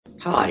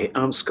Hi,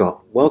 I'm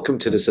Scott. Welcome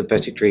to the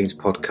Synthetic Dreams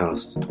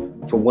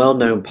podcast. From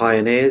well-known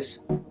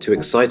pioneers to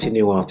exciting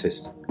new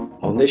artists.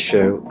 On this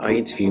show, I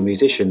interview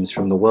musicians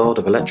from the world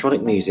of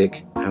electronic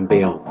music and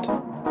beyond.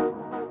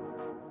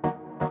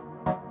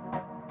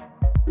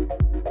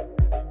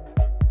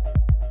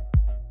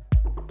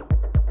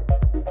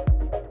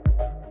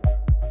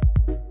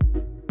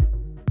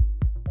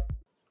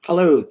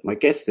 Hello, my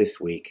guest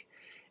this week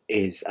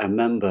is a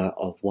member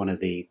of one of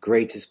the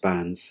greatest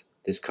bands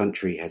this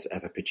country has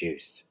ever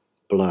produced,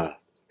 Blur,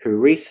 who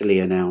recently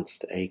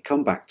announced a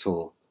comeback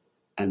tour,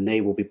 and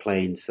they will be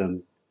playing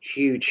some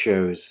huge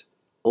shows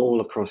all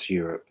across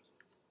Europe,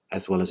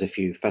 as well as a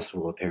few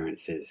festival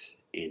appearances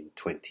in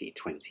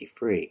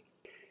 2023.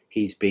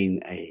 He's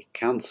been a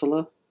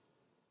counsellor,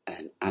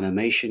 an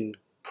animation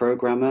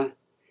programmer.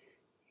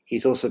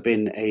 He's also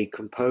been a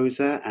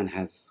composer and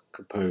has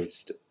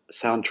composed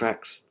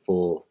soundtracks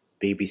for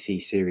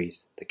BBC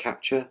series The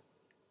Capture,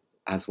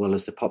 as well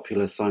as the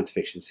popular science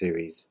fiction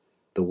series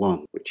The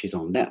One, which is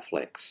on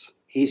Netflix.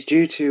 He's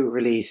due to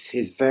release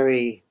his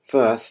very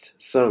first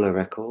solo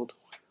record,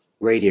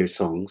 Radio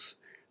Songs,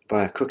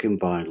 via Cooking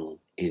Vinyl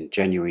in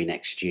January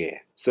next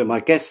year. So my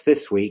guest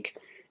this week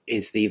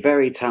is the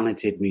very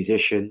talented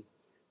musician,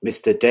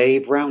 Mr.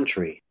 Dave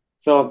Rowntree.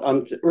 So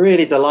I'm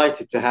really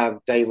delighted to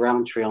have Dave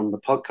Rowntree on the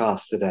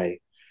podcast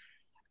today.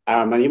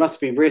 And you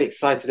must be really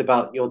excited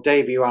about your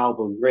debut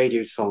album,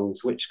 Radio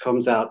Songs, which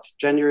comes out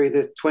January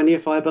the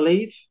 20th, I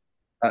believe.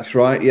 That's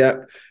right. Yeah.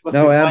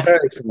 No, I am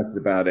very excited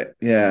about it.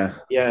 Yeah.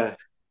 Yeah.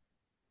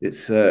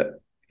 It's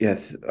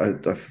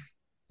I've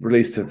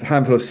released a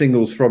handful of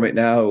singles from it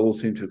now. All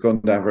seem to have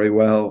gone down very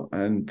well,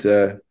 and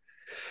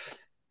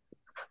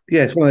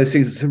it's one of those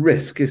things. It's a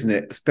risk, isn't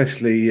it?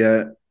 Especially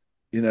to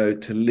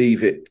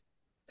leave it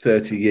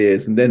 30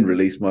 years and then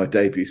release my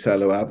debut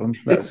solo album.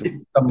 That's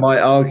I might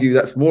argue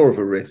that's more of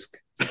a risk.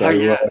 So,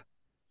 Yeah.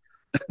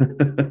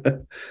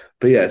 But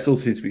yeah, it all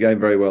seems to be going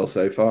very well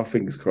so far.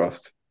 Fingers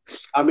crossed.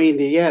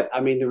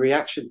 The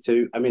reaction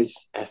to, I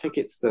think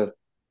is it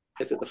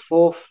the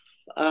fourth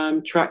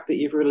track that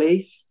you've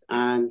released?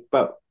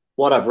 But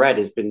what I've read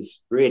has been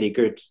really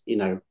good,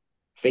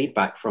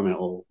 feedback from it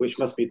all, which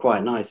must be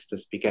quite nice to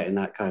be getting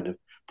that kind of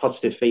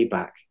positive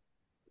feedback.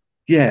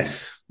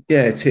 Yes,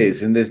 yeah, it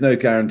is, and there's no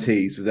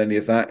guarantees with any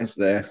of that, is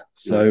there?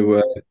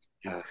 So,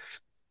 Yeah.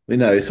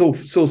 it all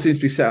seems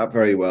to be set up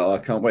very well. I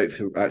can't wait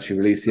to actually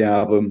release the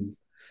album.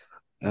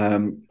 I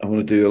want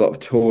to do a lot of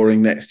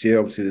touring next year.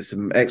 Obviously, there's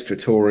some extra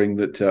touring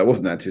that I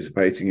wasn't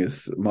anticipating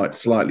as might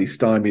slightly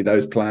stymie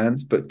those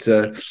plans. But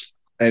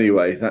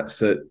anyway,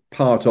 that's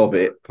part of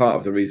it. Part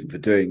of the reason for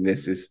doing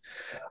this is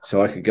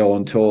so I could go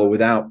on tour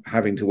without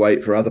having to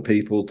wait for other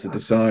people to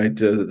decide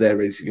that they're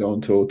ready to go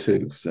on tour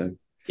too. So.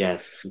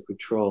 Yes, some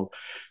control.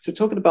 So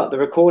talking about the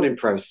recording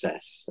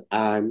process,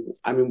 when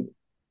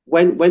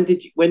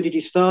did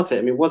you start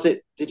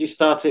it? Did you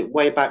start it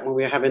way back when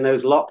we were having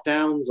those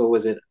lockdowns, or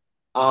was it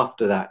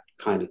after that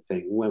kind of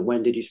thing?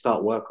 When did you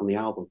start work on the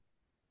album?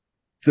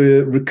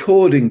 The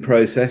recording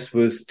process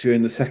was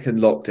during the second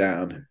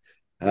lockdown.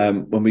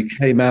 When we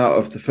came out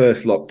of the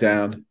first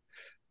lockdown,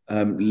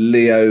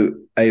 Leo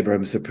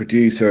Abrams, the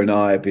producer, and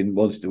I have been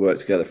wanting to work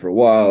together for a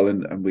while,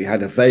 and we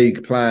had a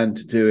vague plan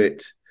to do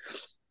it.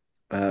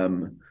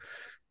 The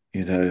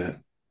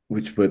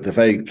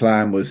vague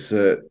plan was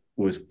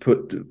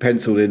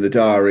penciled in the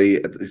diary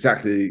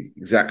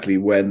exactly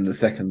when the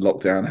second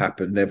lockdown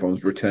happened and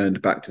everyone's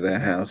returned back to their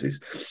houses.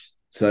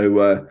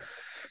 So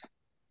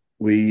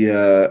we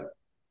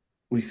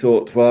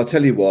thought, well, I'll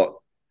tell you what,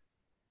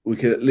 we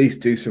could at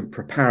least do some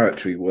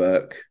preparatory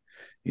work.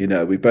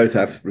 We both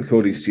have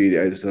recording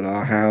studios at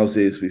our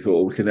houses. We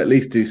thought we can at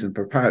least do some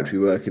preparatory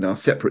work in our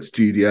separate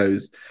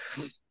studios.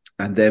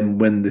 And then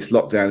when this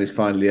lockdown is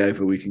finally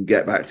over, we can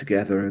get back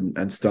together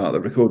and start the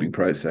recording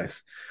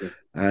process. Yeah.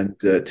 And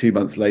 2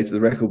 months later, the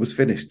record was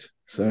finished.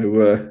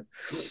 So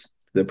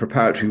the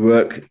preparatory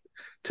work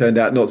turned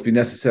out not to be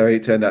necessary.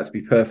 It turned out to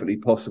be perfectly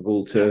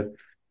possible to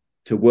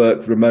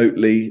work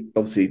remotely.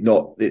 Obviously,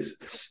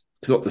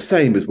 it's not the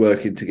same as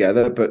working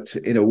together, but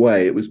in a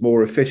way, it was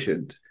more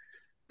efficient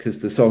because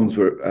the songs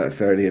were a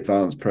fairly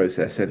advanced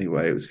process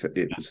anyway. It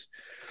was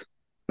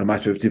a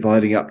matter of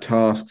dividing up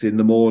tasks in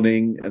the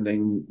morning and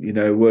then,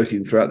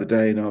 working throughout the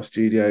day in our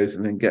studios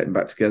and then getting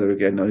back together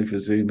again over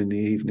Zoom in the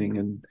evening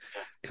and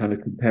kind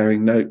of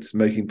comparing notes,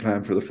 making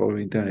plan for the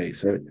following day.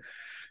 So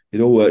it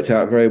all worked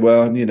out very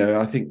well. And,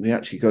 I think we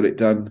actually got it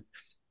done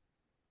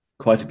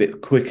quite a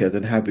bit quicker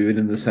than had we been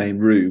in the same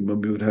room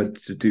when we would have had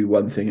to do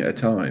one thing at a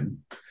time.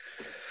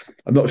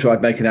 I'm not sure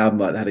I'd make an album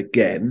like that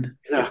again.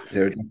 No.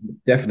 There are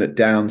definite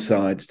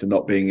downsides to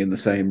not being in the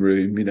same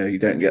room. You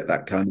don't get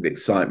that kind of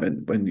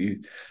excitement when you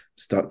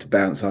start to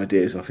bounce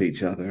ideas off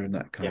each other and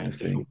that kind of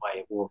thing. Different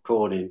way of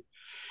recording.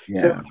 Yeah.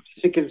 So I'm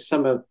just thinking of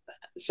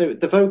so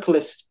the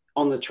vocalist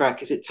on the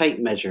track, is it Tape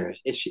Measure?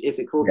 Is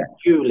it called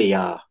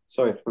Julia?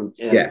 Sorry,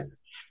 Yes.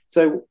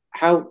 So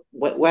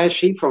where's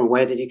she from?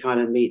 Where did you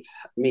kind of meet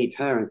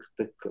her?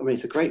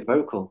 It's a great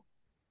vocal.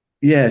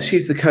 Yeah,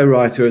 she's the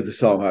co-writer of the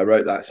song. I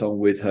wrote that song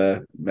with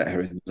her, met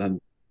her in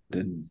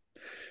London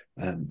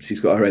She's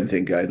got her own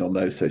thing going on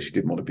though, so she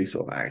didn't want to be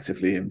sort of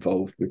actively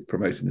involved with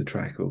promoting the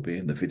track or be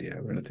in the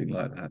video or anything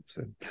like that.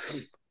 So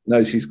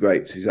no, she's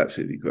great. She's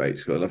absolutely great.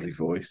 She's got a lovely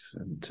voice,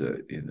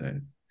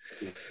 and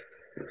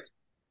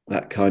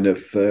that kind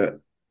of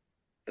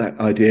that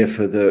idea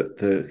for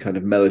the kind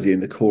of melody in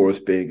the chorus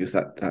being as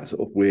that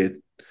sort of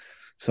weird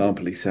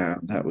sampley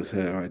sound. That was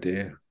her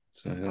idea.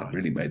 So that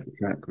really made the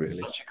track,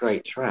 really. Such a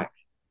great track.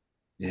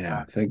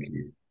 Yeah, thank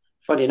you.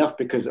 Funny enough,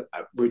 because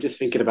we were just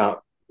thinking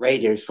about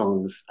radio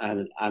songs,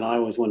 and I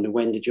always wonder,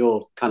 when did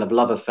your kind of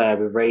love affair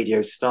with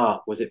radio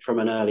start? Was it from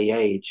an early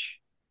age?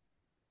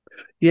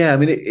 Yeah, I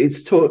mean,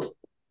 it's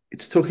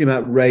talking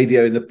about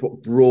radio in the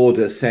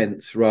broader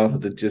sense rather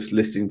than just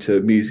listening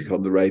to music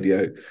on the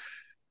radio.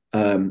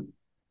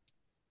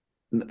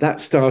 That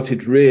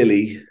started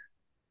really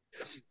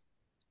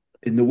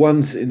in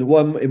one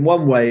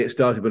way. It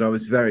started when I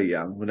was very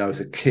young. When I was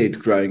a kid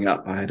growing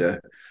up, I had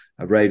a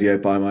radio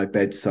by my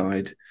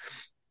bedside,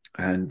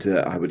 and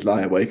I would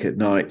lie awake at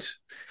night.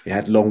 It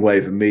had long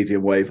wave and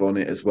medium wave on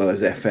it, as well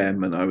as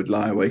FM, and I would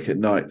lie awake at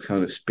night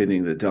kind of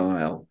spinning the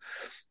dial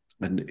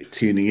and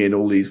tuning in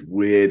all these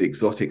weird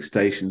exotic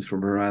stations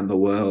from around the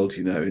world,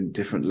 in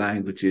different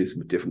languages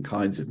with different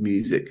kinds of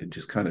music, and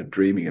just kind of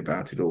dreaming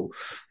about it all.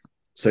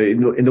 So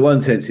in the one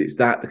sense, it's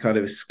the kind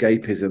of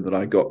escapism that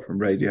I got from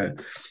radio.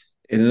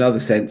 In another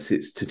sense,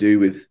 it's to do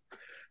with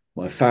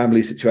my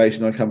family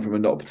situation. I come from a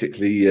not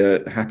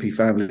particularly happy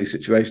family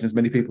situation, as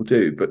many people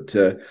do, but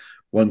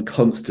one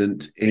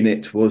constant in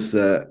it was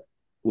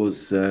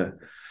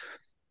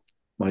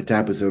my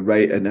dad was a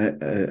radio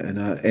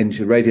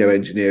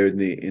engineer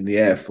in the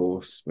Air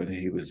Force when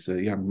he was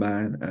a young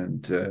man,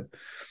 and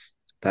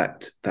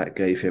that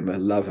gave him a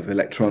love of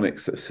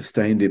electronics that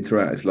sustained him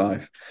throughout his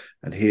life.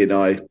 And he and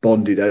I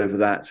bonded over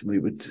that. We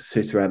would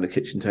sit around the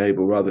kitchen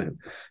table. Rather,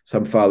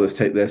 some fathers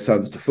take their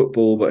sons to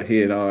football, but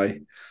he and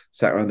I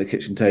sat around the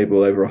kitchen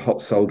table over a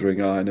hot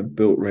soldering iron and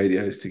built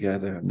radios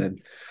together, and then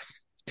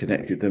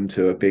connected them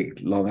to a big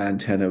long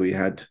antenna we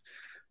had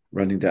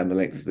running down the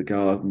length of the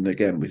garden.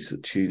 Again, we sort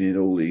of tune in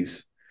all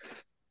these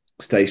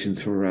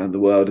stations from around the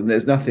world, and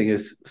there's nothing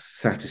as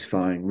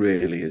satisfying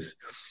really as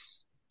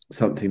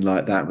something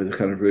like that with a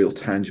kind of real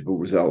tangible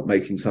result,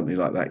 making something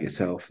like that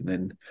yourself and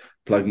then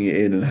plugging it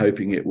in and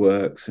hoping it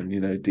works, and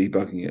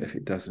debugging it if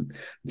it doesn't.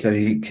 So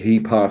he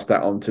passed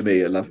that on to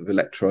me, a love of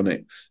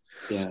electronics.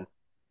 Yeah.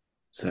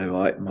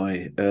 So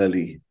my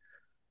early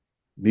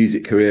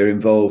music career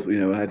involved,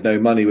 I had no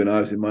money when I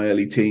was in my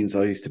early teens.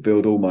 I used to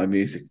build all my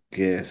music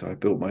gear. So I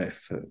built my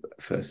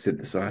first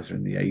synthesizer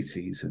in the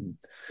 80s, and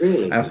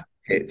really, out of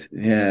it.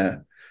 Yeah.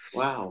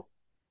 Wow.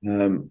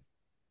 And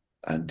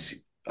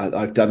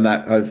I've done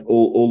that. I've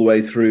all the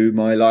way through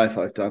my life.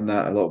 I've done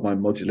that. A lot of my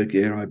modular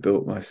gear I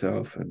built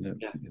myself,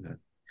 and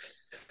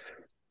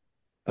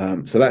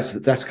so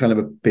that's kind of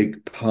a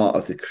big part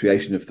of the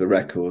creation of the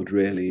record.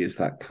 Really, is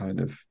that kind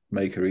of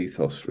maker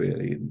ethos,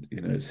 really,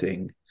 and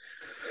seeing.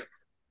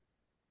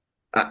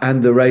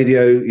 And the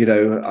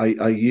radio,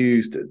 I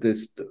used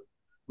this.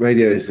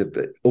 Radio is a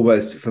bit,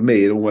 almost for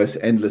me, an almost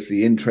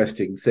endlessly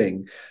interesting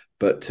thing.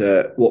 But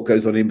what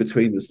goes on in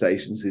between the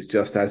stations is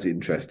just as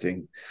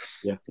interesting.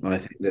 Yeah, I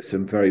think there's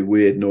some very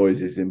weird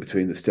noises in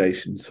between the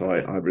stations. So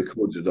I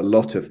recorded a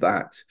lot of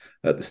that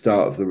at the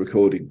start of the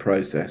recording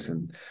process,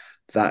 and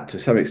that to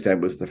some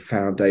extent was the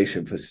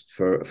foundation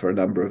for a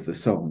number of the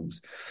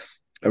songs.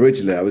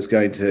 Originally, I was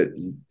going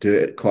to do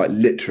it quite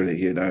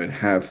literally, and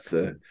have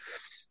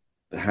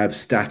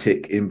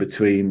static in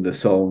between the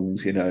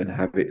songs, and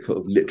have it sort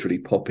of literally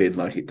pop in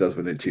like it does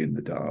when they tune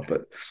the dial.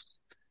 But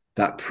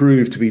that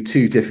proved to be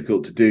too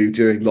difficult to do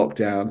during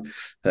lockdown.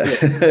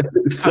 Yeah.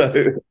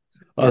 So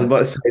I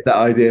might save that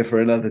idea for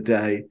another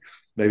day.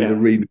 Maybe the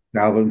remix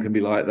album can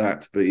be like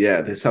that. But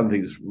yeah, there's some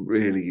things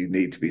really you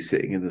need to be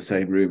sitting in the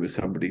same room as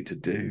somebody to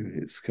do.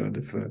 It's kind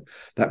of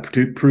that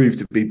proved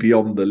to be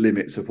beyond the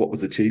limits of what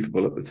was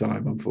achievable at the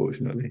time,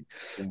 unfortunately.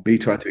 Yeah. Me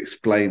trying to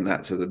explain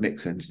that to the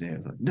mix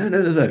engineer. Like,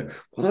 no.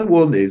 What I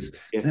want is,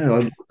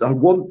 I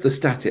want the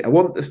static. I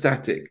want the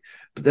static.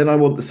 But then I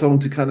want the song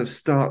to kind of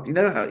start,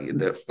 how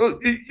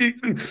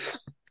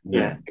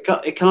Yeah,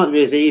 it can't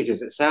be as easy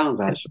as it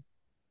sounds, actually.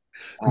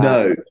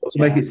 No, to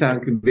make it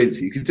sound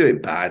convincing. You could do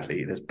it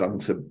badly. There's bung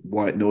some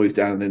white noise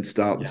down and then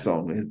start the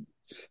song.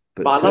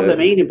 But I love the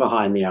meaning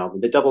behind the album.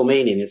 The double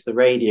meaning is the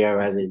radio,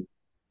 as in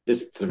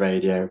listen to the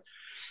radio,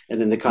 and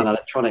then the kind of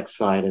electronic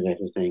side of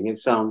everything.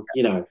 It's and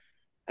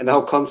the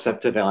whole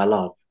concept of it I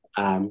love.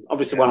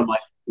 Obviously, one of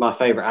my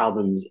favorite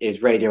albums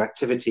is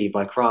Radioactivity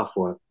by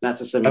Kraftwerk.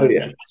 That's a similar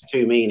thing. It's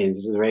two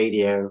meanings: the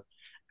radio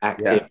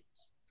active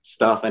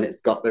stuff, and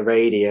it's got the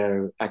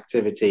radio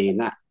activity, and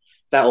that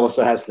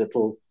also has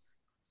little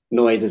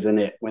noises in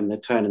it when they're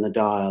turning the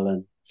dial.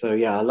 And so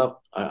I'm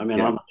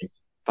a big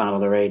fan of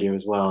the radio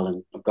as well,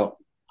 and I've got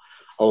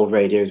old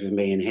radios with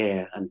me in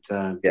here. And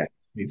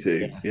me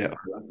too. Yeah.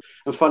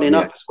 And funny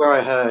enough, it's where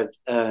I heard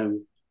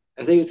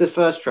I think it's the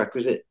first track,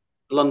 was it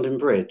London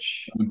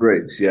Bridge?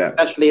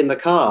 Actually in the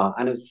car,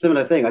 and it's a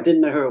similar thing. I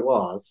didn't know who it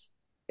was.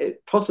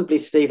 It possibly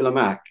Steve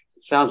Lamacq.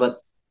 It sounds like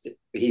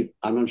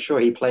I'm sure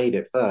he played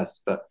it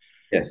first, but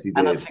Yes, he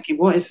and I was did. thinking,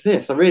 what is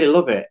this? I really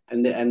love it,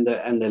 and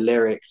the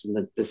lyrics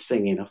and the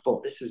singing. I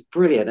thought this is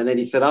brilliant. And then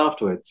he said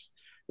afterwards,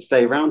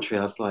 "Stay Roundtree."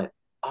 I was like,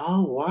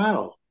 oh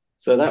wow.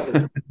 So that was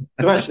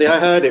so actually I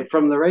heard it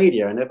from the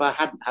radio, and if I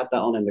hadn't had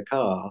that on in the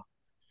car,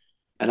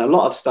 and a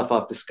lot of stuff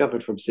I've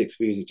discovered from Six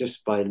Music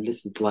just by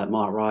listening to like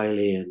Mark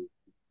Riley and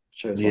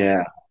shows like Yeah,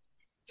 that.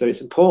 So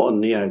it's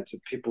important, to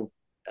people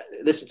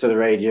listen to the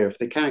radio if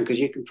they can, because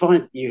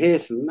you hear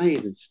some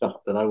amazing stuff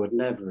that I would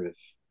never have,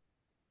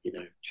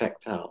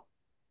 checked out.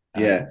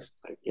 yeah.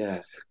 So,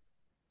 yeah,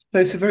 No,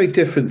 it's a very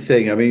different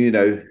thing. I mean,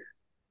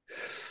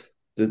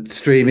 the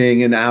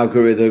streaming and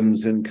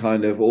algorithms and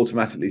kind of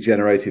automatically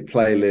generated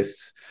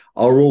playlists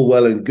are all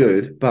well and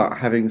good, but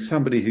having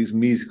somebody whose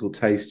musical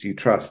taste you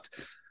trust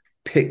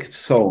picked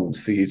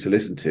songs for you to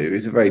listen to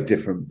is a very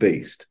different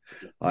beast,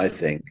 I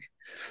think.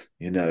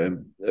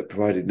 And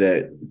provided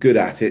they're good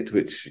at it,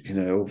 which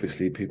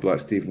obviously people like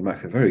Steve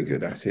Lamacq are very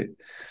good at it.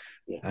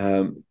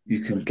 yeah,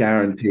 You can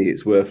guarantee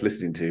it's worth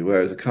listening to.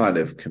 Whereas a kind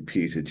of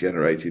computer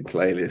generated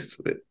playlist,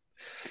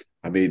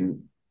 I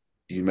mean,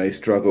 you may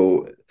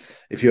struggle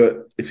if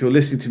you're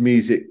listening to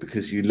music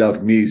because you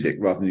love music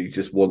rather than you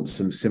just want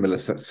some similar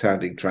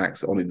sounding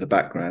tracks on in the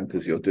background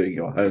because you're doing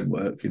your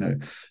homework. If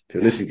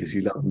you're listening because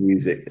you love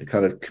music, a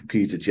kind of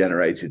computer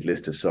generated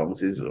list of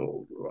songs is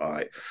all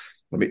right.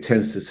 I mean, it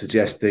tends to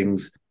suggest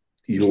things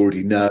you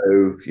already know.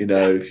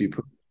 If you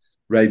put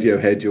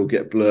Radiohead, you'll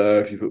get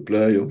Blur. If you put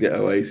Blur, you'll get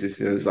Oasis.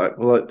 It's like,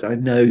 well, I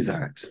know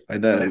that. I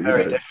know. they're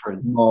very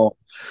different. More.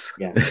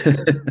 Yeah,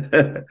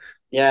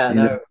 yeah, You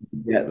no,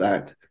 get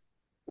that.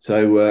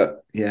 So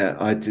yeah,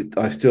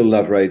 I still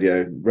love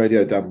radio.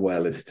 Radio done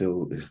well is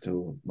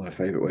still my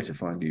favorite way to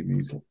find new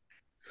music.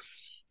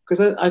 because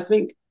I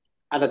think,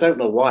 and I don't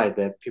know why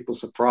they're people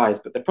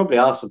surprised, but there probably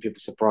are some people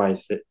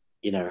surprised that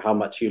how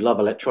much you love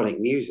electronic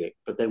music.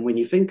 But then when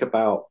you think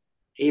about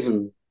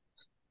even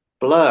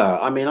Blur,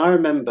 I mean, I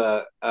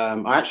remember,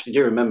 I actually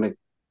do remember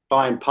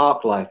buying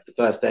Parklife the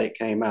first day it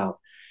came out,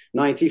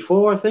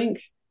 94, I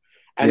think,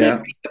 and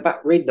then Yeah,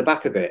 read the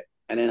back of it,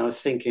 and then I was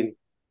thinking,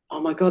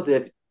 oh my god,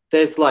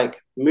 there's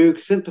like Moog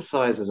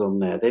synthesizers on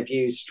there. They've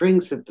used string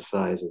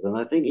synthesizers, and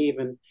I think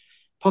even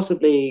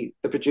possibly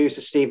the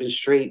producer Stephen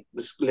Street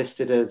was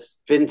listed as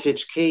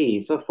vintage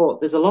keys. I thought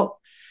there's a lot,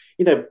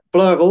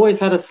 Blur have always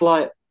had a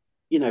slight,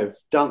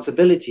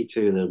 danceability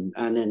to them,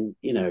 and then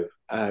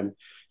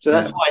so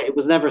that's yeah, why it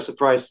was never a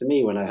surprise to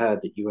me when I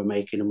heard that you were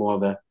making a more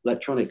of a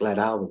electronic led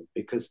album,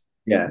 because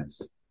yeah.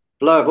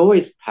 Blur have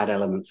always had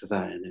elements of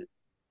that in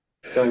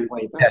it, going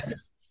way back.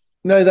 Yes.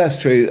 No,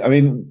 that's true. I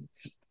mean,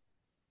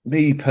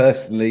 me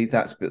personally,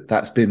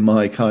 that's been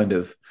my kind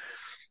of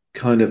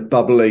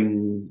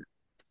bubbling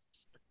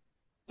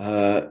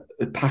uh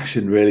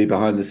passion really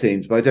behind the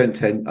scenes. But I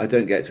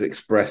don't get to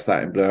express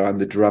that in Blur. I'm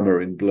the drummer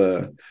in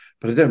Blur,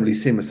 but I don't really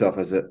see myself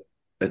as a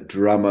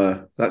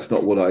drummer. That's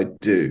not what I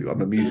do.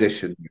 I'm a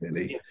musician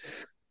really,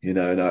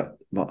 Yeah. and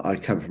I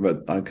come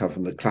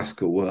from the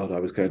classical world. I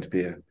was going to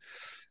be a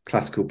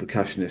classical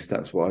percussionist.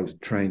 That's what I was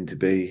trained to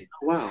be.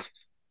 Oh, wow.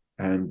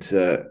 And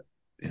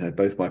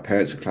both my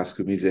parents are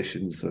classical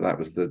musicians, so that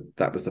was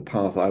the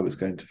path I was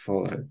going to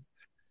follow.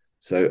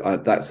 So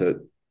that's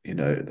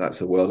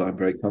a world I'm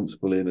very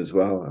comfortable in as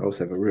well. I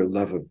also have a real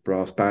love of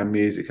brass band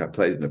music. I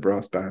played in a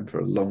brass band for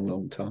a long,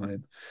 long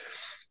time,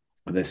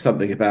 and there's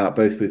something about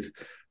both with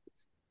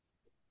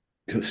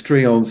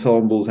string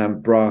ensembles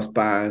and brass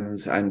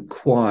bands and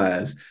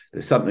choirs.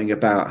 There's something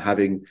about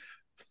having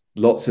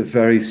lots of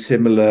very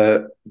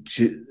similar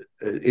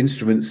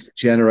instruments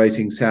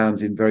generating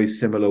sounds in very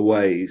similar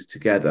ways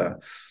together.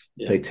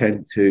 Yeah. They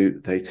tend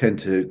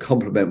to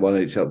complement one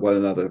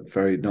another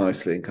very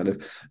nicely and kind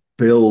of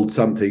build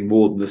something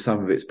more than the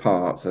sum of its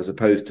parts, as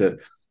opposed to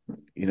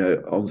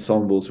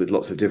ensembles with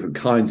lots of different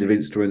kinds of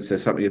instruments.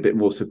 There's something a bit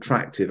more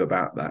subtractive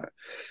about that.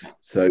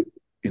 So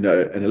and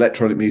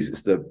electronic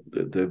music's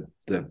the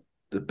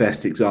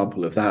best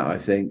example of that, I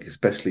think,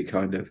 especially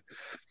kind of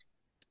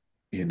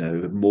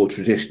more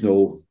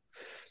traditional,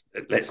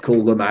 let's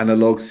call them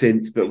analog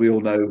synths, but we all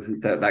know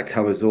that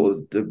covers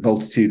all the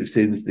multitude of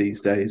sins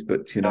these days.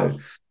 But Yes,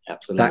 that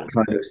absolutely.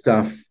 kind of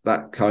stuff,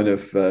 that kind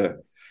of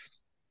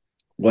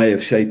way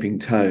of shaping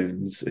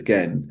tones.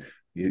 Again,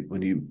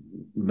 when you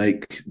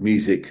make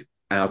music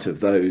out of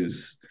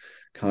those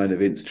kind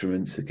of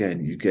instruments,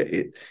 again, you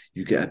get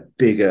a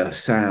bigger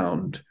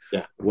sound,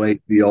 Yeah, way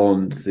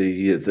beyond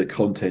the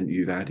content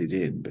you've added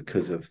in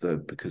because of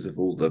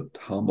all the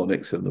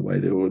harmonics and the way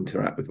they all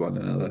interact with one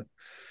another.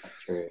 that's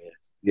true. Yeah.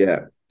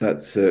 Yeah,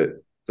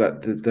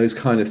 those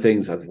kind of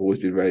things have always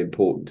been very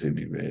important to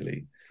me,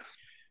 really.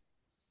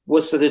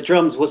 So the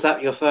drums, was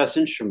that your first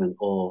instrument,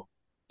 or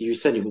you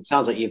said it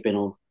sounds like you've been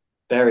on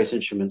various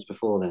instruments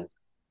before then?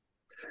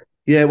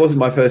 Yeah, it wasn't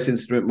my first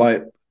instrument.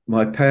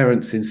 My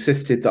parents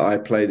insisted that I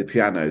play the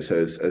piano,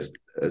 so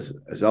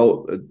as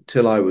old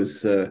until I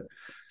was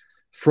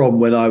from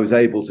when I was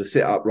able to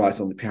sit upright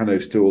on the piano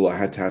stool, I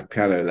had to have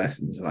piano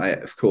lessons,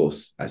 and of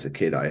course, as a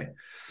kid, I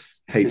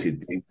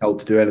hated being told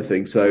to do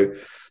anything. So,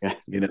 Yeah,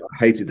 I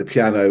hated the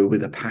piano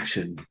with a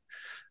passion.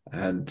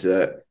 And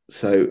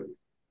so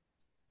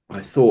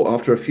I thought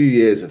after a few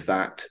years of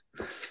that,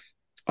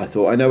 I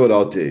thought, I know what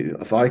I'll do.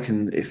 If I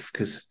can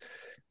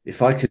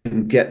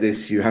get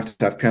this, you have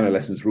to have piano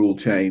lessons rule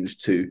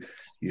changed to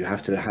you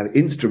have to have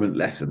instrument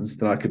lessons,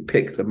 then I could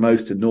pick the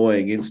most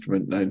annoying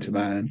instrument known to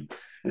man.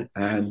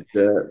 And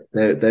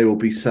they will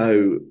be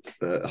so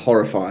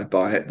horrified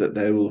by it that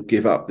they will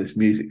give up this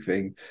music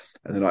thing.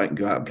 And then I can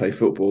go out and play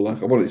football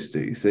like I wanted to do,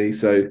 you see.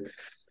 So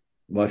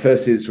my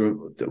first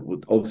instrument,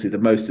 obviously the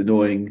most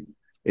annoying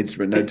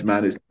instrument known to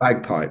man, is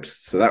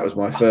bagpipes. So that was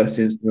my first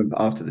instrument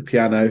after the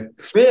piano.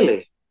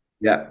 Really?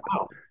 Yeah.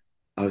 Wow.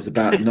 I was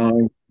about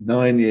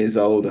 9 years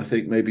old, I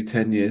think maybe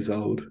 10 years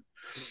old.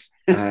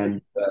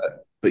 And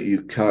but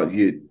you can't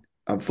you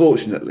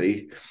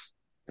unfortunately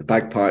the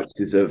bagpipes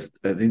is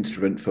an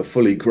instrument for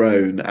fully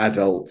grown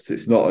adults.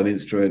 It's not an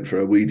instrument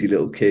for a weedy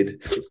little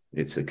kid.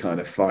 It's a kind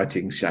of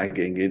fighting,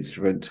 shagging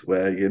instrument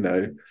where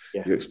Yeah.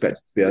 you're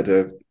expected to be able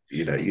to,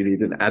 you need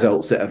an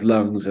adult set of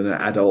lungs and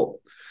an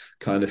adult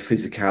kind of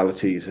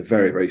physicality. It's a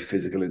very, very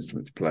physical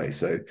instrument to play.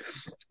 So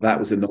that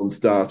was a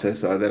non-starter.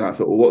 So then I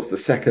thought, well, what's the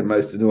second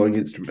most annoying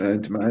instrument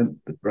known to man?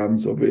 The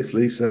drums,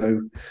 obviously.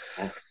 So,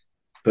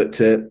 but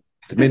the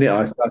minute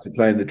I started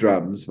playing the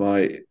drums,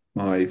 my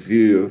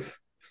view of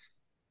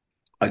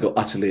I got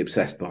utterly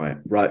obsessed by it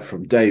right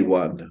from day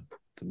one.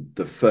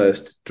 The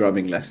first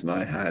drumming lesson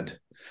I had,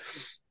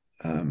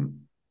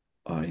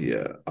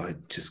 I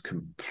just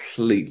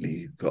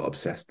completely got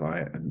obsessed by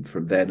it, and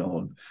from then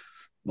on,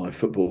 my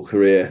football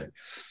career.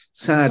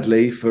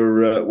 Sadly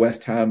for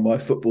West Ham, my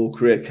football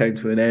career came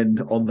to an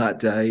end on that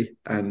day,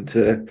 and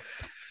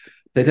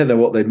they don't know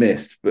what they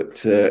missed, but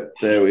there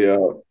we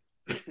are.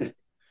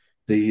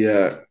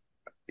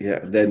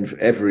 And then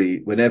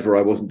whenever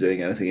I wasn't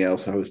doing anything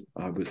else, I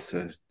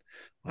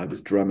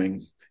was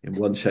drumming in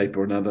one shape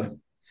or another.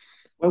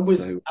 When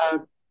was So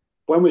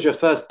when was your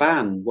first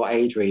band? What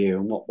age were you,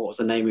 and what was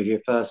the name of your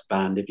first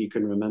band, if you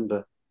can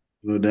remember?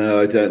 well, no,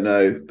 I don't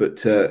know,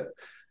 but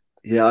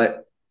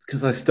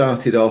because I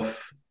started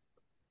off.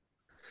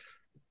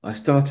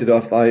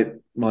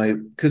 My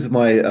because of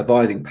my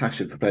abiding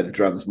passion for playing the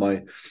drums.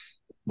 My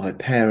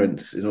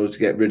parents, in order to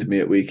get rid of me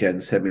at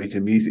weekends, sent me to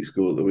music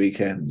school at the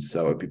weekends.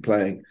 So I'd be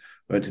playing.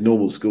 I went to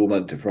normal school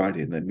Monday to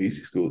Friday, and then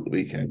music school at the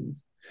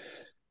weekends.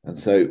 And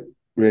so,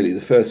 really,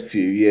 the first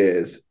few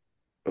years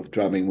of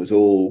drumming was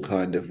all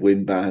kind of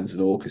wind bands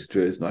and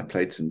orchestras, and I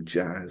played some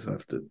jazz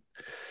after,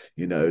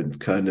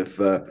 kind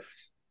of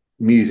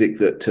music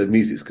that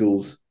music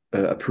schools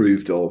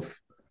approved of,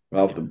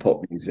 rather than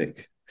pop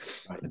music.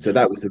 Right. And so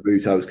that was the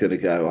route I was going to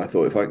go. I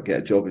thought if I could get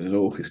a job in an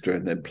orchestra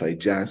and then play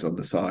jazz on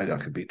the side, I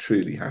could be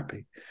truly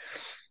happy.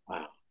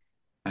 Wow.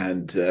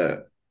 And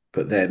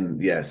but then,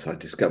 yes, I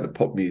discovered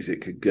pop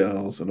music and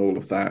girls and all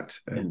of that,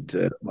 and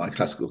my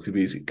classical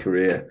music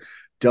career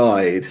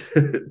died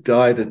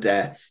died a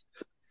death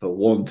for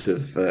want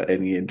of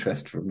any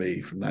interest from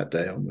me from that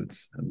day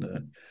onwards. And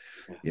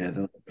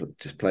then I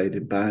just played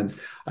in bands.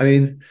 I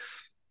mean,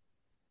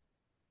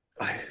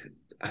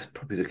 that's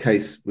probably the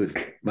case with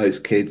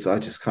most kids. I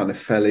just kind of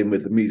fell in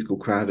with the musical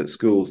crowd at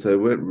school, so there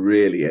weren't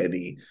really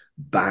any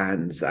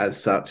bands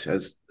as such,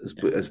 as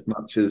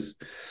much as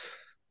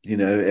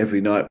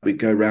every night we'd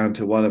go round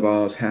to one of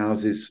our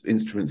houses,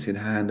 instruments in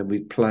hand, and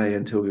we'd play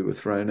until we were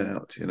thrown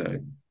out.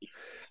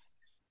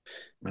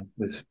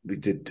 We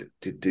did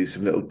do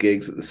some little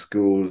gigs at the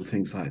school and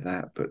things like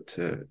that, but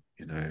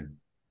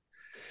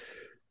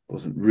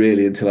wasn't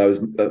really until I was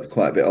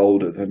quite a bit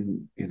older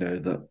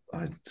that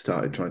I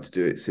started trying to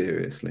do it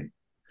seriously.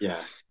 Yeah.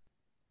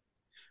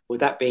 Would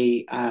that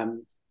be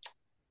what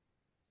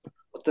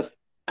the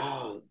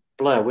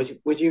Blur? Was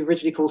you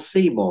originally called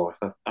Seymour?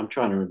 I'm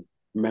trying to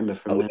remember I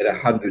from had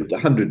memory. a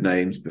hundred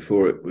names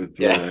before it with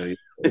Yeah.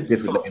 different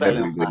Sort of name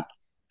selling on every that. week.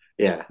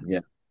 Yeah.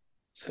 Yeah.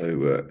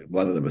 So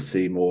one of them was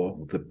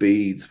Seymour. The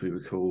Beads, we were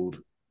called.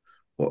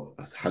 What,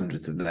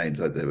 hundreds of names?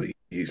 Like they were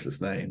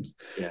useless names.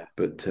 Yeah.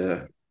 But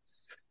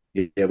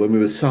yeah, when we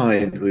were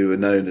signed, we were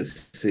known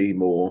as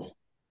Seymour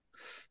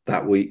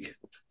that week,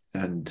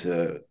 and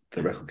the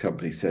record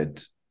company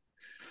said,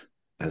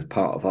 as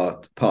part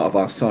of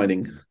our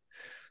signing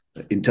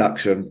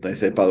induction, they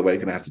said, by the way, you're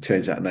going to have to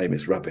change that name.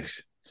 It's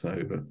rubbish.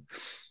 So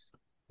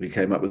we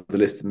came up with the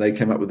list, and they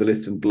came up with the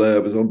list, and Blur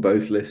was on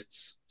both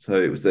lists.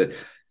 So it was at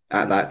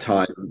that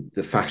time,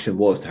 the fashion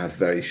was to have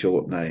very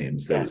short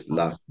names. There was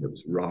Love, there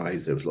was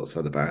Rise, there was lots of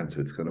other bands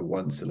with kind of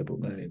one syllable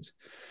names.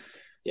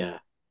 Yeah.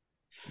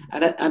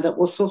 And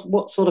what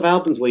sort of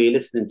albums were you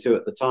listening to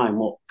at the time?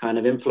 What kind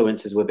of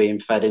influences were being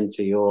fed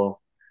into your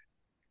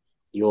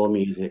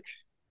music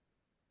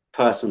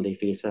personally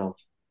for yourself?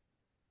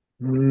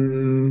 I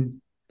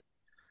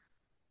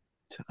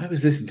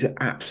was listening to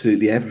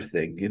absolutely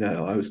everything.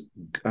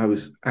 I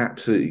was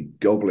absolutely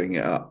gobbling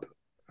it up.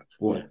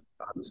 Yeah.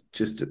 I was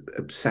just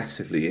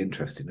obsessively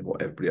interested in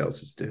what everybody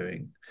else was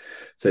doing.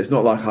 So it's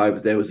not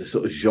like there was a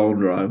sort of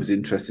genre I was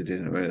interested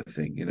in or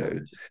anything.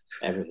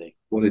 Everything.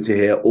 Wanted to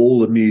hear all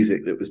the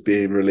music that was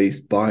being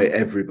released by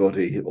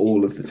everybody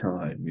all of the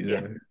time.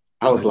 Yeah.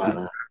 I was like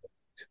that.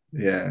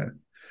 Yeah.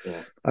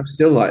 Yeah, I'm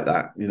still like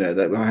that.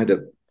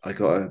 That I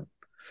got a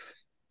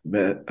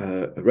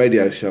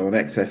radio show on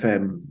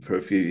XFM for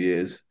a few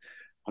years,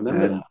 I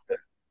remember and that.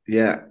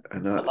 yeah,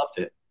 and I loved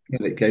it.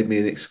 it gave me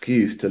an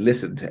excuse to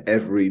listen to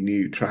every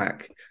new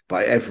track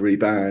by every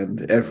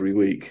band every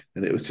week,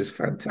 and it was just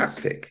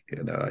fantastic.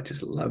 I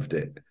just loved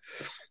it.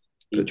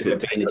 You But enjoy it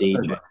takes being a up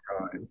so DJ. much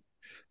time.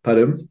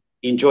 Pardon?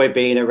 You enjoy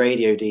being a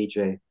radio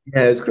DJ.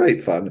 Yeah, it's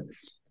great fun,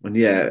 and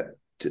yeah,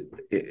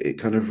 it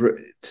kind of to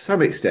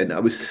some extent I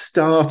was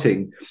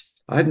starting.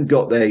 I hadn't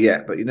got there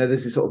yet, but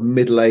there's this sort of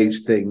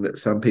middle-aged thing that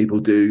some people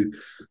do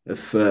of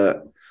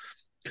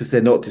because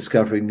they're not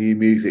discovering new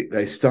music,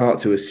 they start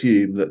to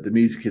assume that the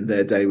music in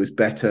their day was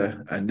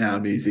better and now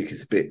music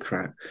is a bit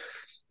crap.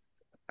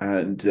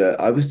 And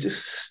I was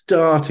just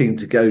starting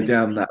to go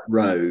down that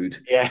road.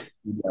 Yeah.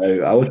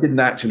 I didn't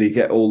actually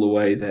get all the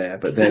way there,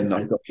 but then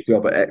I got the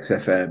job at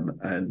XFM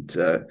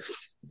and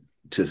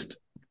just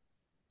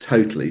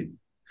totally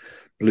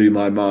blew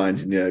my mind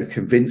and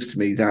convinced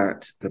me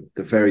that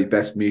the very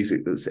best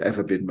music that's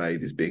ever been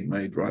made is being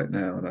made right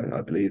now, and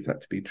I believe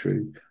that to be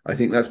true. I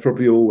think that's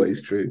probably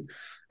always true.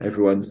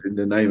 Everyone's in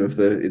the name of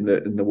in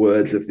the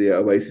words of the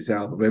Oasis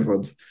album.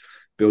 Everyone's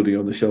building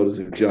on the shoulders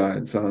of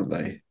giants, aren't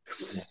they?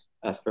 Yeah,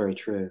 that's very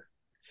true.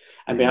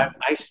 I mean, Yeah,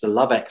 I used to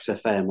love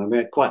XFM. I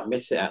mean, I quite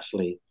miss it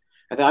actually.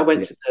 I think I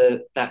went yeah,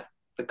 to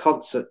the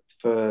concert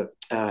for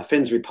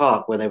Finsbury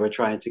Park where they were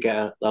trying to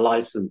get a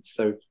license.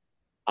 So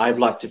I've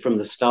liked it from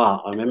the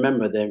start. I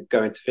remember them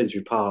going to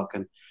Finsbury Park,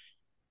 and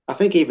I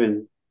think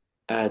even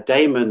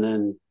Damon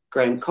and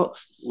Graham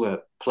Cox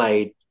were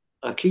played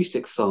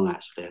acoustic song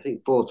actually. I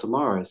think For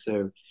Tomorrow.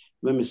 So I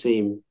remember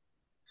seeing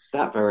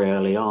that very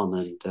early on,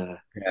 and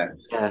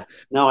yes. yeah,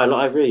 no,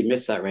 I really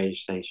miss that radio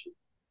station.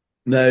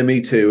 No,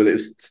 me too. Well, it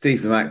was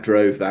Steve Lamacq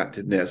drove that,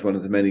 didn't it? It's one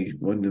of the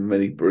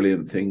many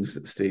brilliant things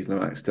that Steve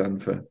Lamacq's done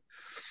for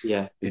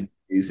Yeah, in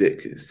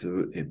music.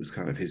 So it was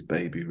kind of his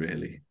baby,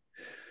 really.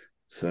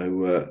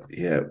 So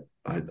yeah,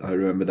 I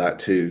remember that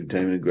too.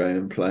 Damon and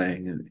Graham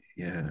playing, and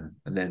yeah,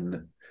 and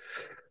then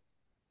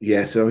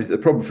yeah. So the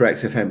problem for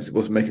XFM is it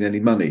wasn't making any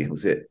money,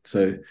 was it?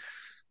 So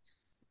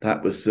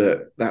that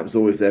was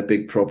always their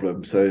big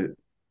problem. So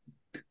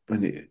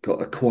when it got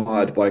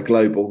acquired by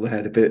Global, they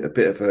had a bit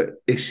of a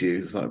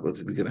issue. It's like, well,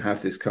 we're going to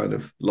have this kind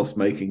of loss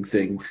making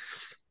thing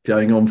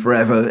going on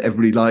forever.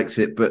 Everybody likes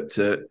it, but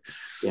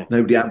yeah,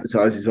 nobody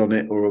advertises on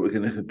it, or we're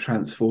going to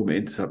transform it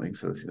into something.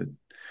 So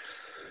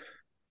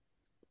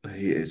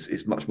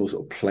it's much more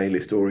sort of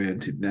playlist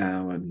oriented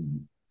now,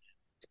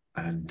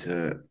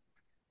 and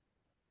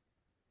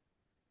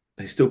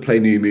they still play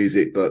new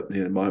music, but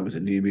mine was a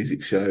new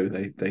music show.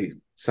 They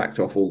sacked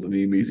off all the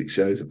new music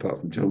shows apart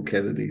from John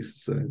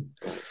Kennedy's. So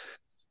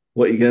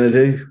what are you going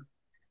to do?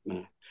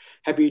 yeah.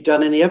 Have you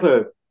done any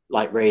other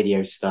like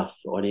radio stuff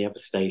or any other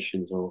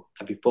stations, or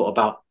have you thought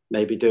about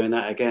maybe doing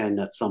that again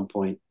at some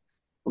point,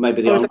 or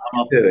maybe the I'd on like to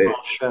off do it.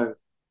 show?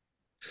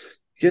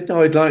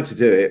 No, I'd like to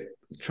do it.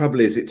 The trouble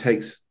is, it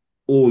takes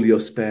all your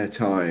spare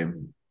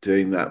time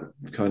doing that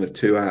kind of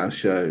 2 hour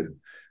show.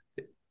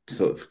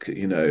 Sort of,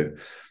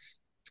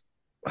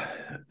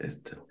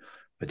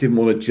 I didn't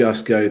want to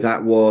just go,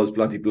 that was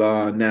bloody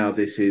blah, now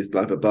this is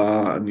blah blah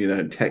blah,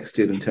 and text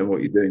in and tell me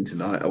what you're doing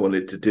tonight. I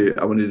wanted it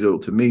all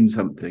to mean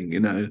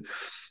something,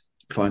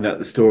 find out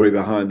the story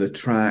behind the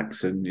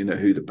tracks and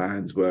who the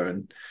bands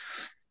were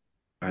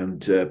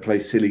and play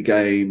silly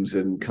games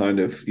and kind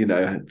of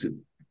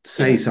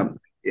say Yeah, something.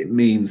 It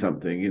means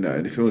something,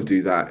 and if you want to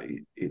do that,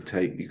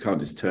 you can't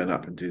just turn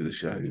up and do the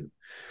show.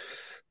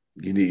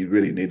 You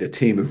really need a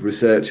team of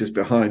researchers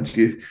behind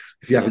you.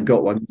 If you yeah. haven't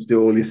got one, you do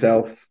it all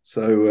yourself.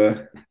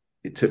 So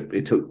it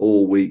took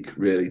all week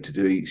really to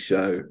do each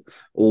show,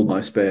 all my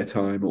spare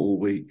time all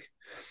week.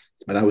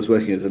 And I was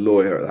working as a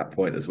lawyer at that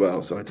point as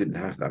well, so I didn't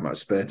have that much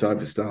spare time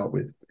to start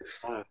with.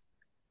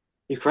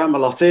 You cram a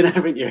lot in,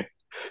 haven't you?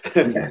 It's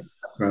Yes,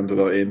 I crammed a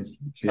lot in.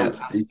 Yeah,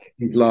 fantastic.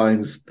 these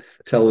lines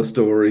tell the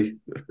story.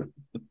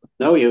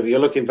 No, you're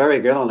looking very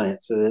good on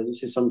it. So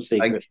this is some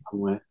secret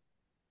somewhere.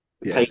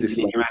 Yes, Painted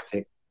in your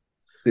attic.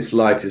 this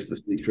light is the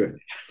secret.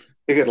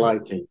 Good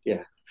lighting,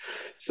 yeah.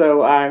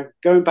 So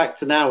going back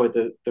to now with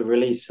the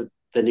release of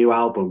the new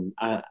album,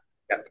 Yep.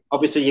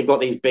 obviously you've got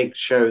these big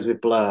shows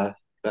with Blur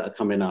that are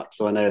coming up,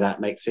 so I know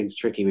that makes things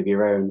tricky with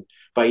your own.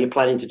 But are you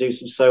planning to do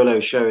some solo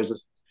shows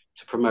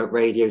to promote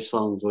radio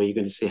songs, or are you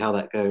going to see how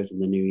that goes in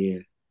the new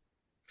year?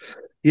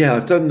 Yeah,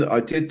 I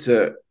did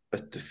a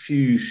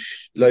few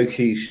low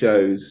key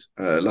shows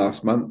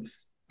last month,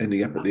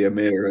 ending up at the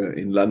Amira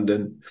in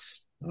London.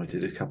 I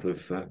did a couple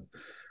of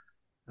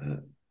uh,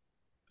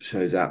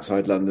 shows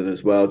outside London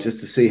as well,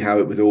 just to see how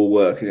it would all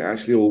work. And it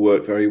actually all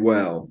worked very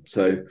well.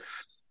 So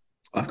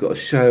I've got a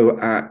show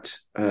at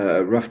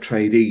Rough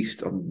Trade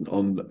East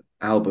on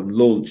album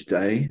launch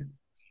day,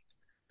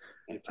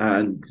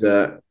 and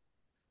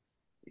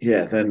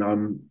yeah, then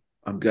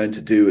I'm going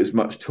to do as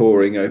much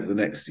touring over the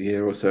next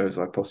year or so as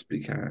I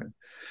possibly can.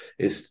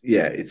 It's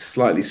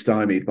slightly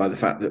stymied by the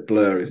fact that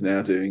Blur is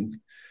now doing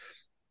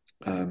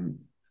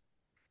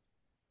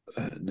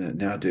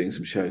now doing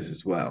some shows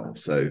as well.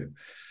 So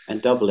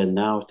And Dublin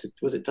now.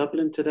 Was it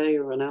Dublin today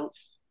or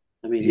announced?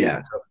 I mean,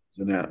 yeah.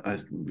 yeah,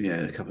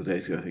 yeah, a couple of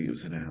days ago I think it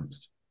was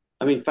announced.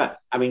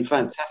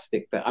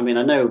 Fantastic. I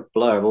know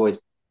Blur have always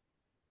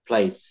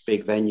played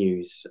big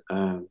venues.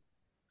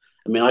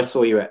 I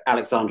saw you at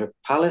Alexandra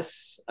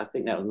Palace. I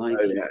think that was Oh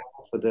 94 yeah,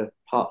 for the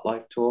Park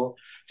Life tour.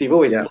 So you've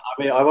always, yeah.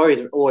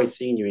 I've always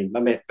seen you in.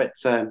 But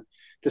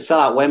to sell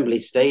out Wembley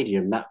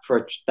Stadium, that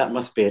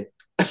must be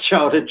a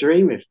childhood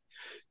dream. If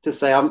to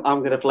say I'm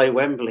going to play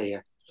Wembley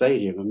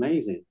Stadium,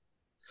 amazing.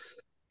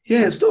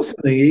 Yeah, it's not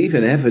something you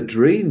even ever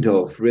dreamed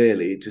of,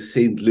 really. It just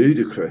seemed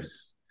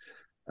ludicrous.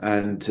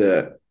 And,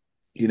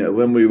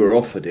 when we were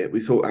offered it, we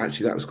thought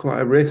actually that was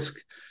quite a risk.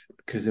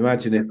 Because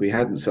imagine if we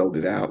hadn't sold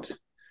it out,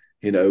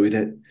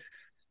 imagine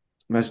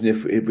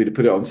if we'd have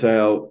put it on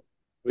sale,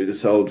 we'd have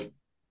sold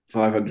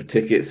 500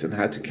 tickets and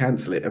had to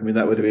cancel it. I mean,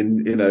 that would have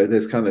been,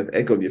 there's kind of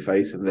egg on your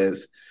face and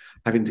there's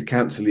having to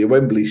cancel your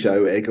Wembley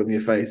show, egg on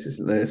your face,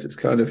 isn't there? So it's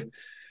kind of,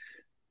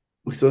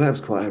 we thought that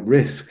was quite a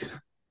risk.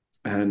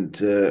 And,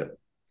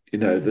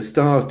 the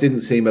stars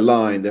didn't seem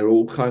aligned. There were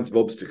all kinds of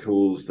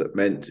obstacles that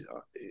meant,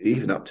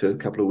 even up to a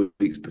couple of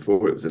weeks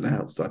before it was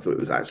announced, I thought it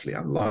was actually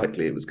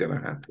unlikely it was going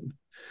to happen.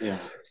 Yeah.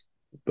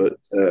 But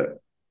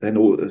then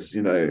all as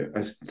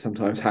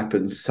sometimes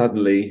happens,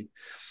 suddenly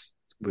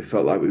we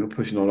felt like we were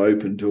pushing on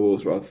open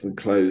doors rather than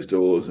closed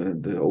doors,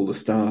 and all the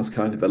stars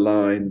kind of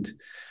aligned.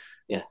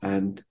 Yeah.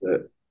 And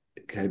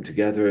it came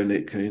together, and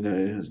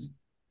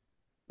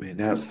we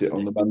announced it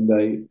on the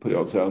Monday, put it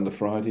on sale on the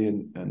Friday,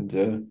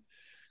 and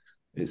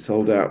it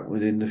sold out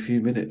within a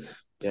few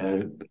minutes. Yeah.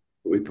 So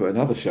we put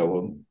another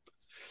show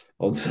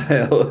on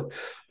sale,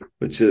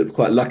 which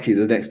quite lucky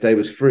the next day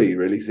was free,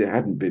 really, because it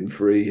hadn't been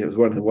free. It was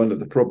one of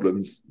the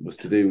problems was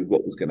to do with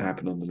what was going to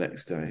happen on the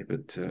next day.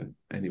 But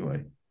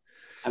anyway.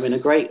 A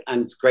great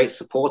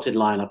supported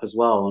lineup as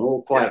well, and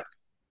all quite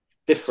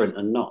different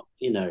and not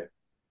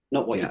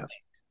what you think.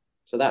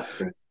 So that's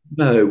good.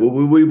 No, well,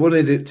 we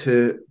wanted it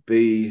to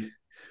be,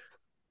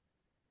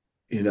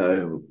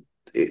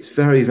 it's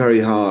very, very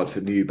hard for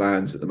new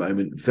bands at the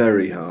moment.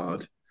 Very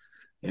hard.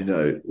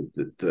 Yeah.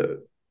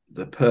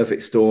 The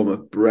perfect storm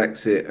of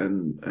Brexit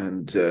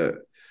and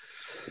the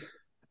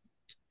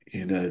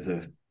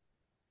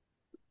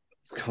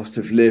cost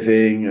of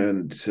living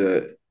and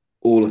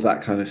all of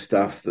that kind of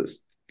stuff that's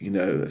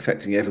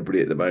affecting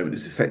everybody at the moment.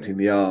 Is affecting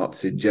the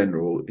arts in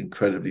general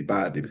incredibly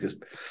badly, because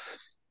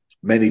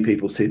many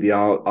people see the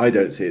art, I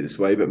don't see it this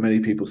way, but many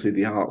people see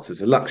the arts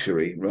as a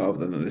luxury rather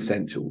than an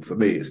essential. For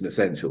me, it's an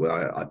essential.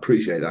 I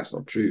appreciate that's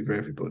not true for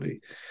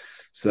everybody.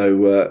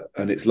 So,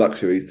 and it's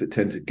luxuries that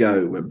tend to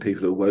go when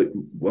people are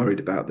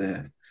worried about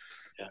their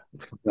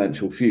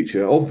financial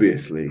future,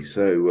 obviously.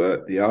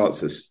 So the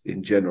arts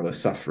in general are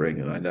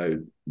suffering, and I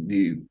know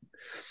new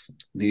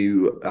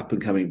up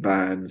and coming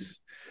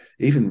bands,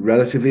 even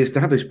relatively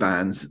established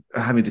bands,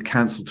 are having to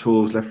cancel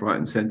tours left, right,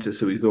 and centre.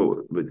 So we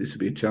thought this would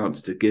be a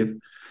chance to give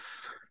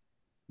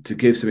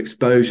some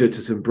exposure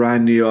to some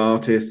brand new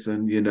artists,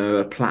 and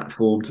a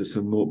platform to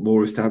some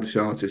more established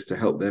artists to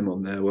help them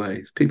on their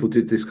way. People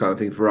did this kind of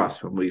thing for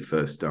us when we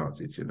first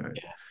started, so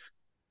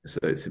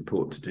it's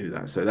important to do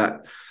that. So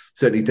that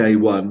certainly day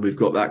one, we've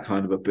got that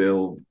kind of a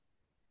bill.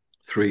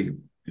 3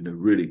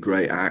 really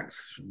great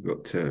acts. We've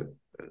got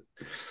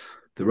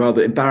the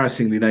rather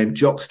embarrassingly named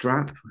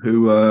Jockstrap,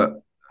 who are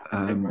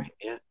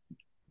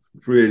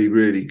really,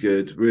 really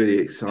good, really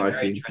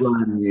exciting,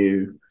 brand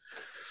new.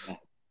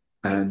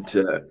 And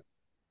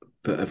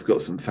but have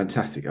got some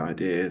fantastic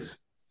ideas.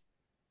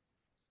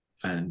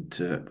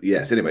 And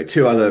yes, anyway,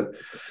 two other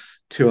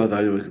go on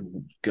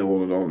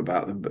and on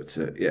about them, but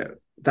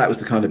that was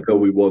the kind of bill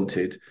we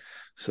wanted.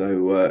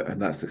 So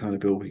and that's the kind of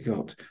bill we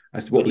got.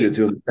 As to what we're going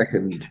to do on the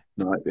second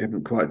night, we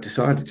haven't quite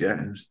decided yet.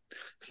 It's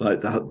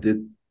like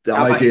the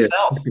How idea. About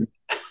yourself?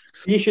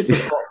 You should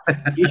support.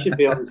 You should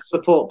be on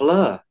support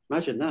Blur.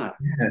 Imagine that.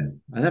 Yeah,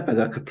 I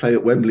never. I could play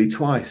at Wembley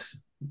twice.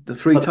 The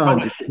 3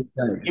 times.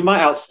 You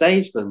might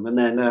outstage them, and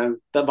then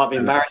that might be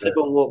embarrassing.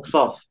 Everyone walks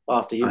off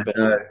after you've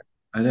been.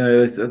 I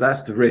know.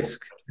 That's the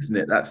risk, isn't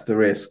it? That's the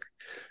risk.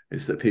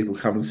 It's that people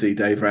come and see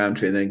Dave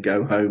Rowntree and then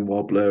go home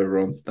while Blur are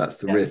on. That's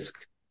the risk.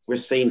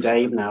 We've seen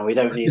Dave now. We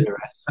don't need the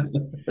rest.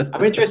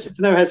 I'm interested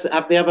to know,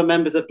 have the other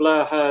members of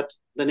Blur heard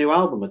the new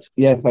album at all?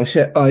 Yes,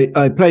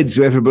 I played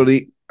to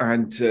everybody,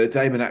 and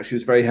Damon actually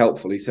was very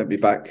helpful. He sent me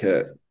back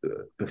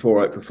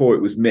before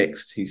it was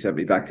mixed. He sent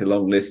me back a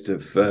long list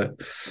of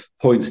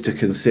points to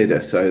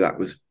consider. So that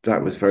was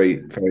very,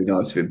 very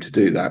nice of him to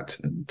do that.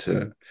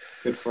 And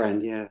good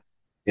friend, yeah.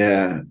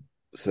 Yeah.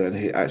 So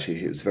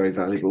it was very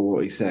valuable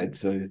what he said.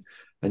 So,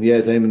 and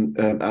Damon,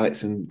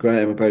 Alex, and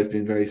Graham have both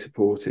been very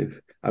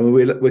supportive. I mean,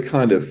 we're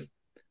kind of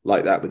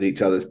like that with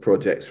each other's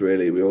projects.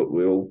 Really, we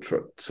all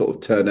sort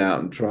of turn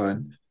out and try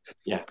and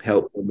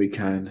help when we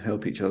can,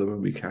 help each other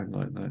when we can,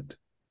 like that.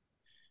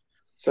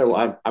 So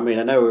I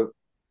know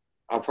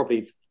I'll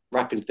probably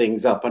wrapping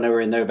things up. I know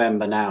we're in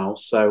November now,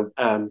 so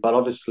but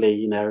obviously,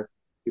 you're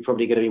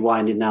probably going to be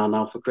winding down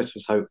now for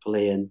Christmas,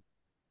 hopefully, and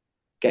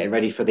getting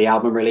ready for the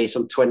album release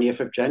on 20th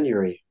of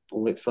January.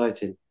 All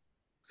exciting.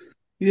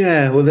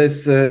 Yeah, well,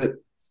 there's a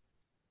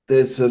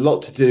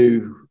lot to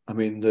do. I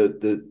mean,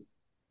 the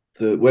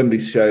Wembley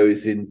show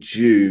is in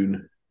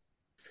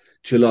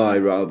July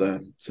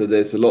rather. So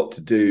there's a lot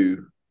to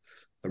do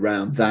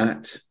around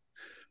that,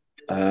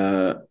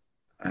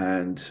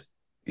 and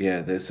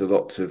yeah, there's a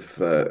lot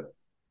of.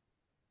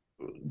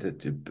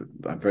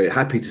 I'm very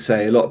happy to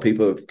say a lot of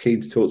people are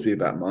keen to talk to me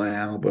about my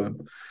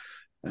album,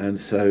 and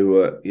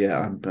so yeah,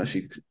 I'm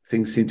actually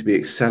things seem to be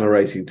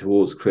accelerating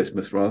towards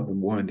Christmas rather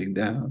than winding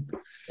down.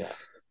 Yeah.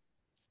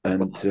 And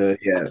Well, I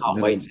yeah,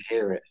 can't wait to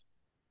hear it.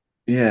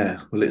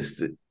 yeah. Well,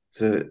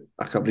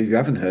 I can't believe you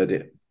haven't heard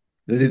it.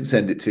 They didn't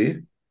send it to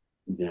you.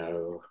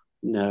 No,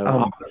 no.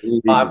 I've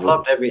Unbelievable.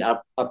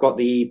 loved I've got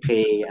the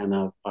EP and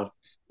I've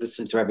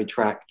listened to every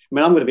track. I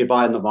mean, I'm going to be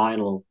buying the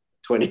vinyl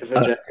 20th of Oh,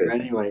 January good.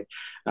 anyway.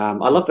 I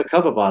love the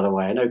cover, by the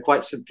way. I know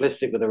quite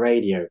simplistic with the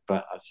radio,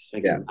 but I was just Yeah.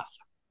 thinking that's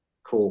a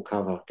cool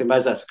cover. I can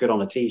imagine that's good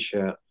on a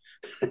t-shirt.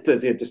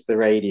 Just the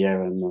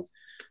radio and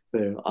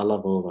so I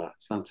love all that.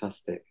 It's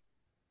fantastic.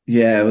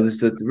 Yeah, well,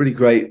 there's a really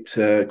great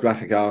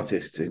graphic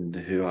artist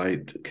who I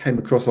came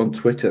across on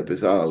Twitter,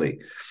 bizarrely,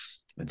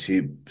 and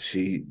she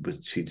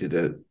did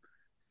a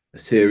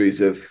series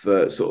of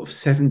sort of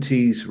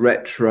 70s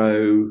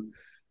retro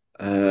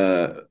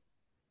uh,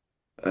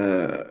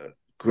 uh,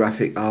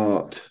 graphic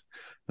art,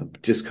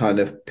 just kind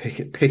of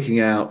picking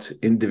out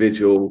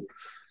individual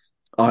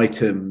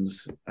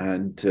items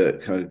and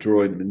kind of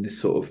drawing them in this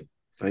sort of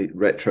very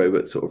retro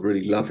but sort of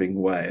really loving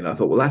way. And I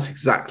thought, well, that's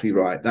exactly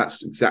right.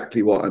 That's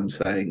exactly what I'm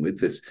saying with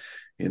this.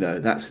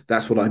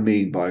 That's what I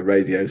mean by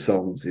radio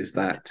songs, is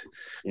that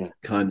Yeah.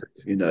 kind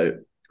of,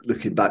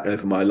 looking back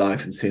over my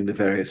life and seeing the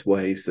various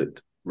ways that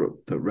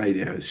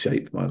radio has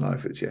shaped my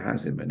life, which it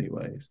has in many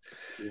ways.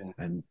 Yeah.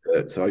 And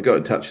so I got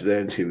in touch with her,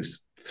 and she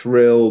was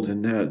thrilled.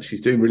 And now she's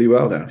doing really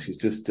well. Now she's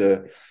just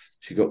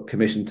she got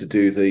commissioned to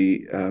do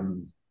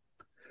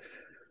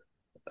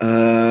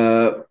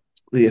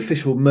the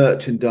official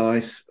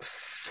merchandise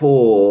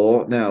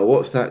for, now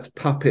what's that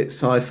puppet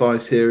sci-fi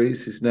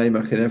series? His name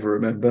I can never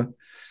remember,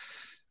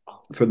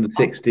 from the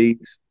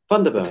 60s.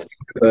 Thunderbirds.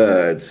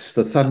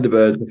 The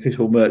Thunderbirds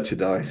official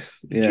merchandise.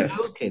 Yes.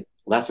 Joking.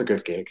 Well, that's a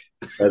good gig.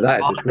 That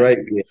is a great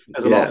gig.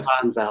 There's a lot of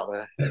fans out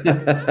there.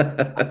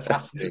 Yeah.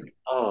 Fantastic.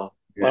 Oh,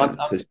 well,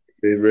 Yeah, so she's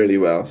doing really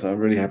well. So I'm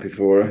really happy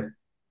for her.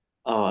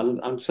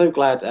 I'm so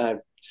glad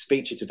to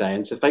speak to you today.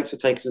 And so thanks for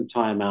taking some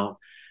time out.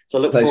 So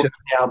I look forward Pleasure.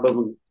 to the album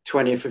on the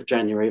 20th of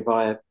January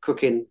via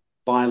Cooking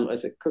Vinyl.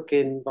 Is it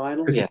Cooking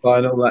Vinyl? Yeah,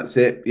 Final, that's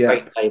it. Yeah.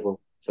 great label.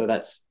 So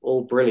that's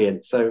all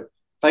brilliant. So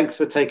thanks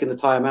for taking the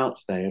time out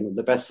today and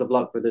the best of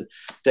luck with the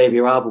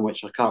debut album,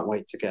 which I can't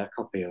wait to get a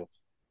copy of.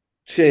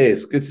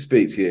 Cheers. Good to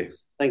speak to you.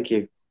 Thank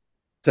you.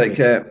 Take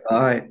care.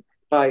 Bye.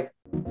 Bye.